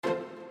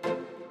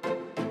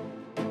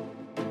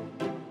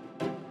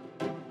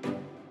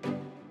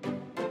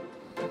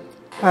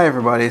Hi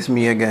everybody, it's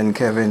me again,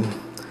 Kevin.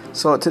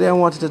 So today I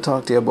wanted to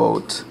talk to you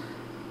about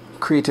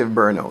creative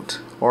burnout,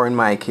 or in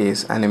my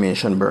case,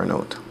 animation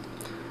burnout.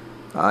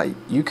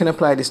 You can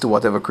apply this to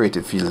whatever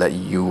creative field that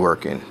you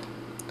work in.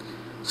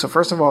 So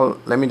first of all,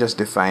 let me just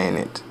define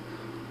it.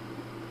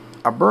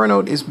 A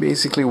burnout is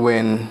basically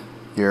when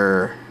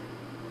you're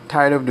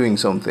tired of doing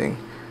something,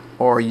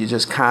 or you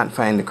just can't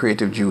find the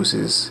creative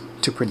juices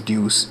to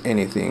produce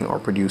anything or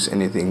produce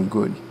anything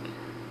good,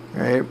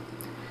 right?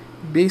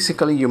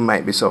 Basically, you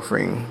might be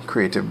suffering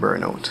creative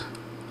burnout.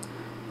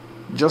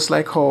 Just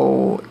like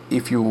how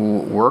if you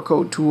work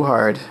out too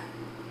hard,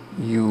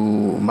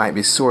 you might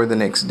be sore the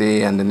next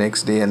day and the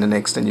next day and the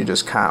next, and you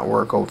just can't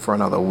work out for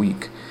another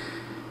week.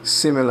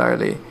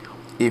 Similarly,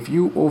 if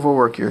you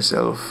overwork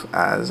yourself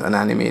as an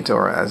animator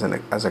or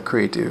as a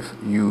creative,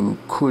 you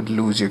could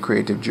lose your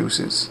creative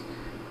juices,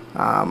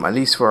 at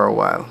least for a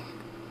while.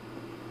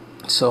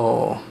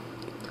 So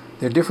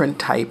there are different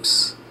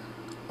types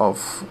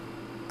of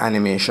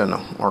animation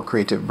or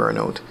creative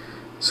burnout.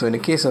 So in the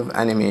case of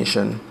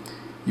animation,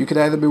 you could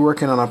either be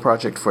working on a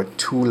project for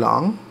too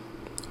long,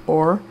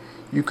 or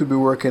you could be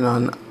working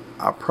on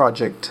a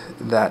project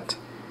that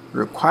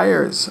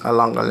requires a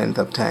longer length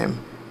of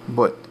time,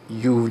 but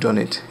you've done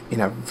it in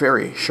a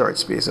very short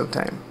space of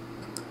time.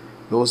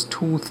 Those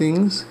two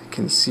things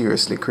can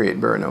seriously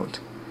create burnout.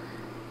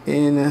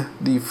 In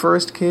the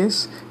first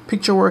case,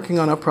 picture working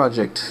on a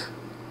project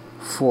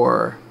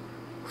for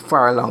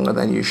far longer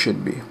than you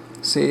should be.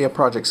 Say a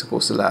project's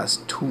supposed to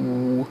last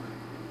 2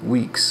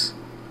 weeks,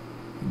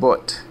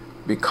 but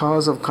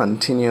because of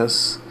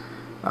continuous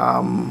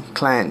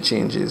client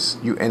changes,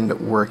 you end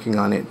up working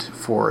on it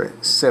for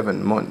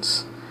 7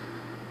 months.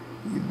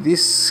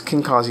 This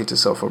can cause you to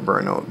suffer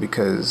burnout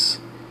because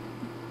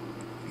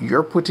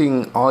you're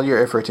putting all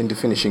your effort into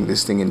finishing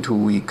this thing in 2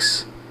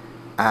 weeks,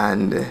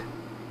 and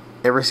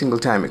every single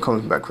time it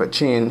comes back for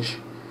change,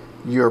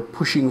 you're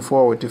pushing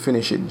forward to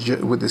finish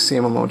it with the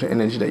same amount of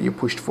energy that you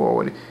pushed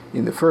forward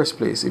in the first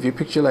place. If you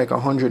picture like a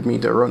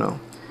 100-meter runner,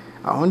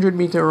 a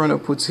 100-meter runner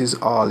puts his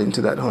all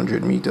into that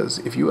 100 meters.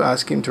 If you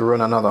ask him to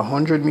run another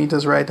 100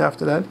 meters right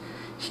after that,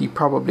 he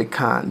probably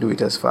can't do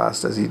it as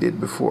fast as he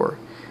did before.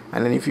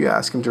 And then if you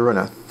ask him to run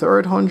a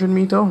third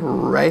 100-meter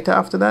right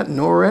after that,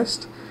 no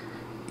rest,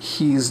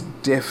 he's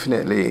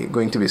definitely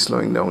going to be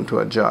slowing down to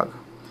a jog.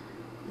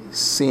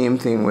 Same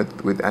thing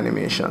with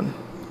animation.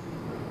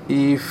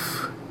 If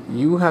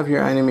you have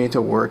your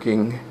animator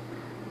working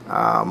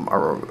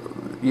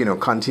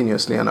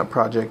continuously on a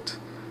project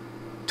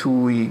 2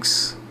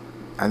 weeks,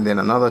 and then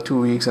another 2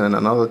 weeks, and then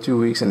another 2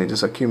 weeks, and it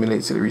just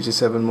accumulates till it reaches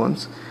 7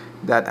 months,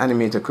 that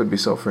animator could be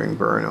suffering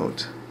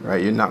burnout,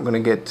 right? You're not going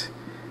to get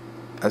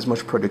as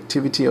much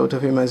productivity out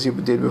of him as you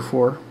did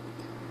before.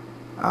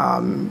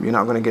 You're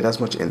not going to get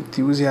as much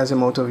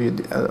enthusiasm out of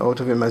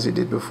him as you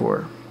did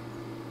before.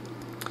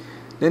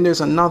 Then there's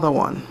another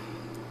one.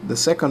 The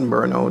second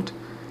burnout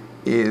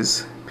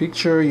is,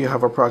 picture you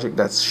have a project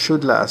that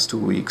should last 2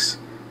 weeks,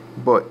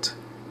 but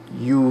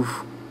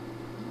you've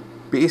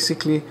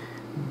basically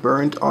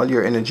burnt all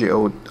your energy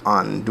out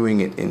on doing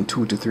it in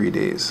 2 to 3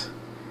 days.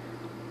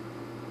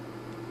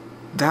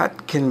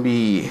 That can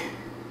be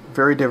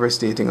very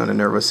devastating on the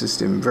nervous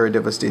system, very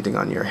devastating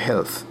on your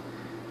health.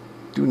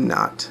 Do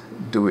not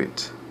do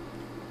it.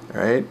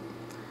 All right?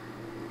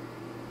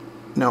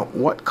 Now,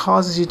 what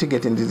causes you to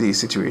get into these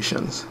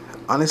situations?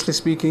 Honestly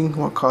speaking,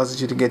 what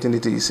causes you to get into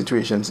these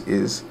situations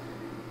is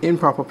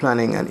improper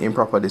planning and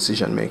improper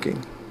decision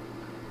making.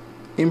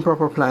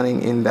 Improper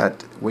planning in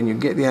that when you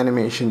get the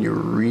animation, you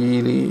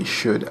really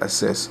should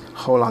assess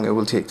how long it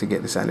will take to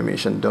get this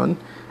animation done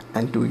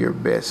and do your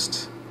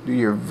best. Do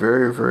your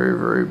very, very,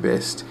 very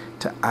best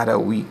to add a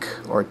week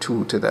or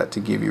two to that to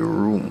give you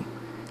room,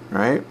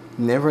 right?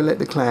 Never let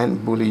the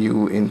client bully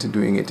you into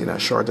doing it in a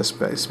shorter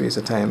space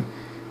of time,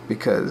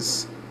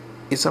 because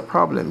it's a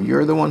problem.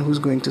 You're the one who's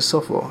going to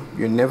suffer.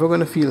 You're never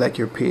going to feel like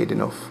you're paid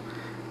enough,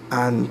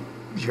 and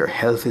your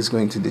health is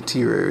going to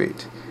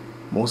deteriorate.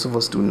 Most of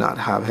us do not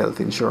have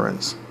health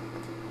insurance.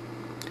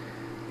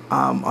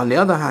 On the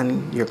other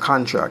hand, your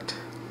contract.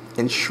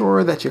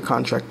 Ensure that your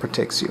contract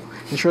protects you.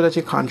 Ensure that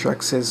your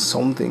contract says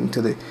something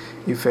to the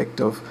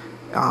effect of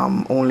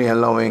only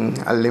allowing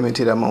a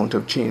limited amount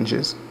of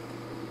changes.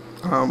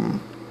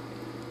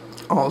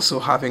 Also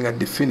having a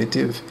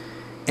definitive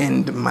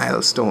end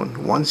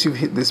milestone. Once you've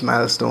hit this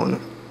milestone,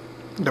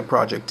 the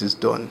project is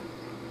done.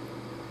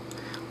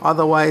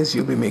 Otherwise,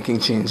 you'll be making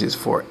changes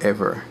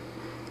forever,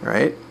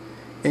 right?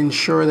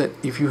 Ensure that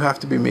if you have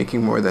to be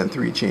making more than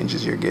 3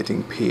 changes, you're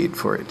getting paid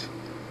for it.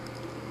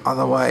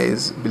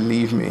 Otherwise,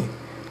 believe me,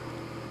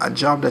 a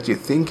job that you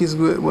think is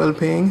good, well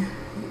paying,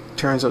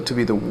 turns out to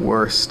be the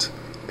worst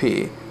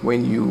pay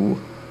when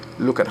you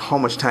look at how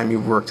much time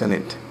you've worked on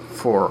it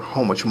for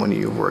how much money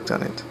you've worked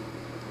on it.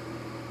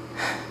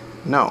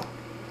 Now,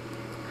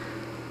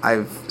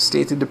 I've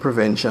stated the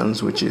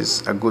preventions, which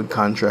is a good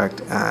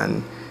contract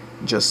and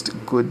just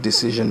good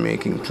decision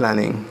making,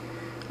 planning.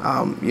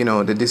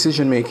 The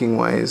decision making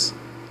wise,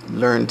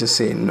 learn to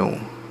say no.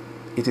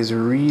 It is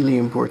really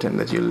important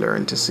that you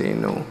learn to say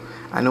no.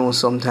 I know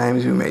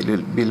sometimes you may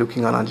be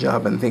looking on a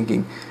job and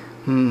thinking,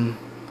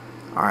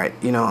 all right,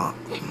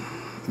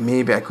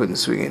 maybe I couldn't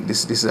swing it.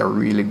 This is a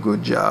really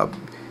good job.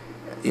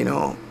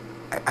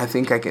 I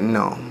think I can.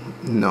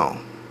 No.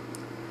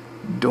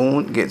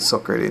 Don't get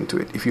suckered into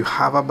it. If you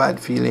have a bad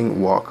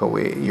feeling, walk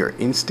away. Your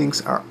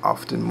instincts are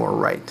often more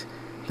right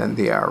than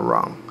they are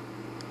wrong.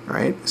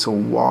 Right? So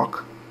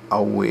walk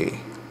away.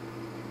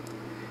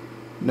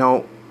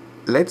 Now,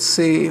 let's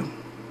say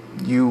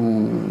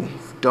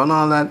you've done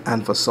all that,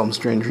 and for some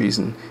strange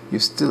reason, you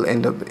still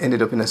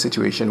ended up in a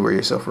situation where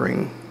you're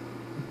suffering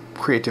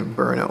creative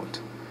burnout.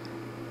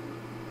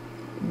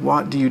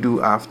 What do you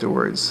do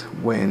afterwards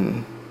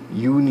when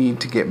you need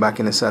to get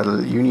back in the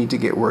saddle, you need to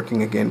get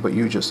working again, but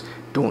you just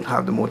don't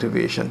have the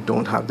motivation,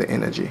 don't have the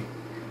energy?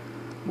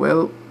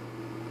 Well,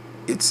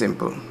 it's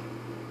simple.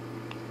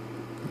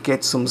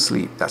 Get some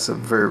sleep. That's the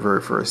very,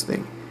 very first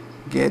thing.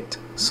 Get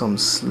some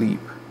sleep,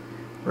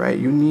 right?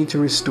 You need to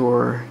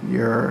restore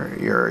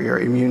your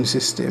immune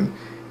system.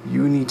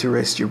 You need to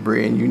rest your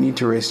brain. You need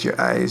to rest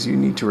your eyes. You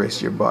need to rest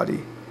your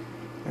body,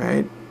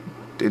 right?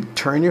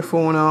 Turn your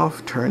phone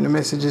off. Turn the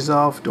messages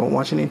off. Don't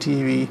watch any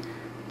TV.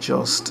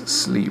 Just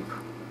sleep.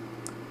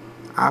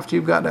 After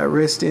you've got that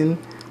rest in,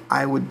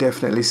 I would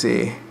definitely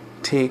say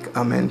take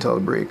a mental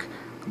break.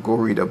 Go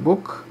read a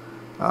book,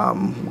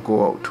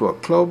 go out to a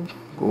club,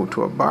 go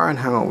to a bar and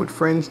hang out with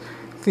friends.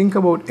 Think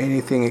about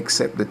anything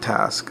except the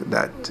task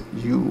that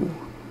you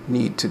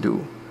need to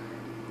do.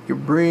 Your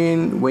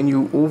brain, when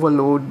you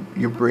overload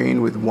your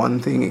brain with one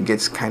thing, it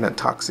gets kind of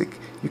toxic.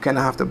 You kind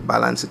of have to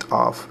balance it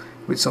off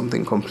with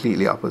something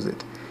completely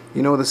opposite.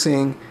 You know the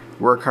saying,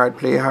 work hard,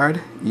 play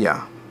hard?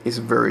 Yeah. It's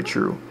very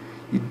true.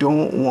 You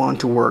don't want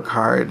to work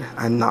hard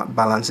and not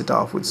balance it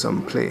off with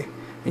some play.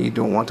 And you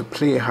don't want to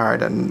play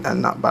hard and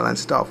not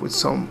balance it off with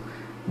some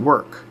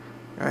work.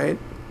 Right?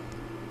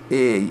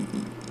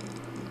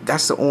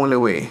 That's the only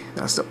way.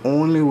 That's the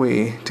only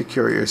way to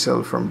cure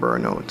yourself from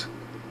burnout.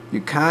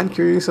 You can't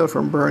cure yourself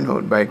from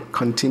burnout by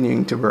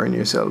continuing to burn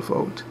yourself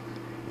out.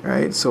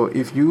 Right? So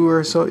if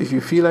you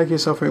feel like you're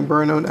suffering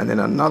burnout and then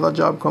another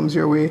job comes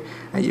your way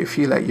and you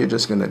feel like you're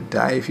just gonna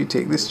die if you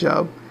take this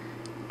job,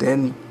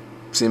 then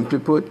simply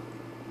put,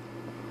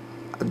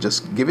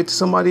 just give it to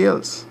somebody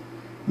else.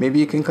 Maybe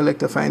you can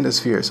collect a finder's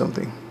fee or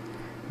something.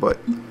 But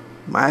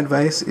my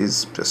advice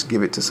is just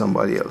give it to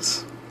somebody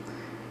else.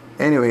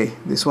 Anyway,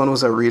 this one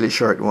was a really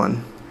short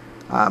one.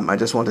 I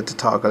just wanted to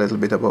talk a little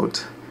bit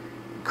about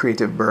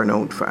creative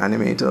burnout for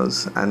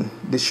animators, and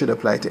this should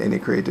apply to any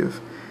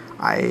creative.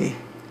 I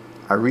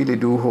really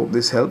do hope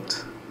this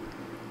helped.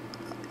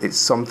 It's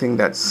something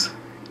that's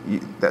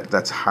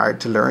hard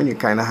to learn. You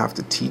kind of have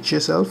to teach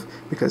yourself,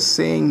 because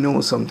saying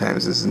no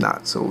sometimes is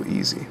not so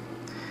easy.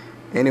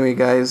 Anyway,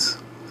 guys,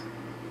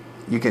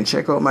 you can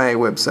check out my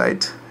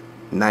website,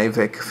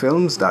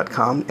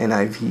 nivekfilms.com,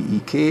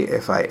 NIVEKFILMS,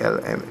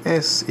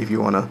 if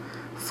you want to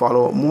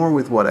follow up more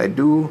with what I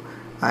do.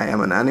 I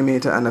am an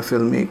animator and a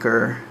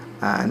filmmaker,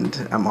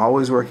 and I'm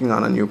always working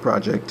on a new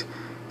project.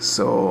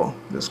 So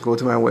just go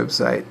to my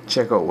website,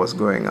 check out what's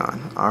going on.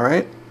 All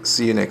right,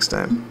 see you next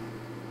time.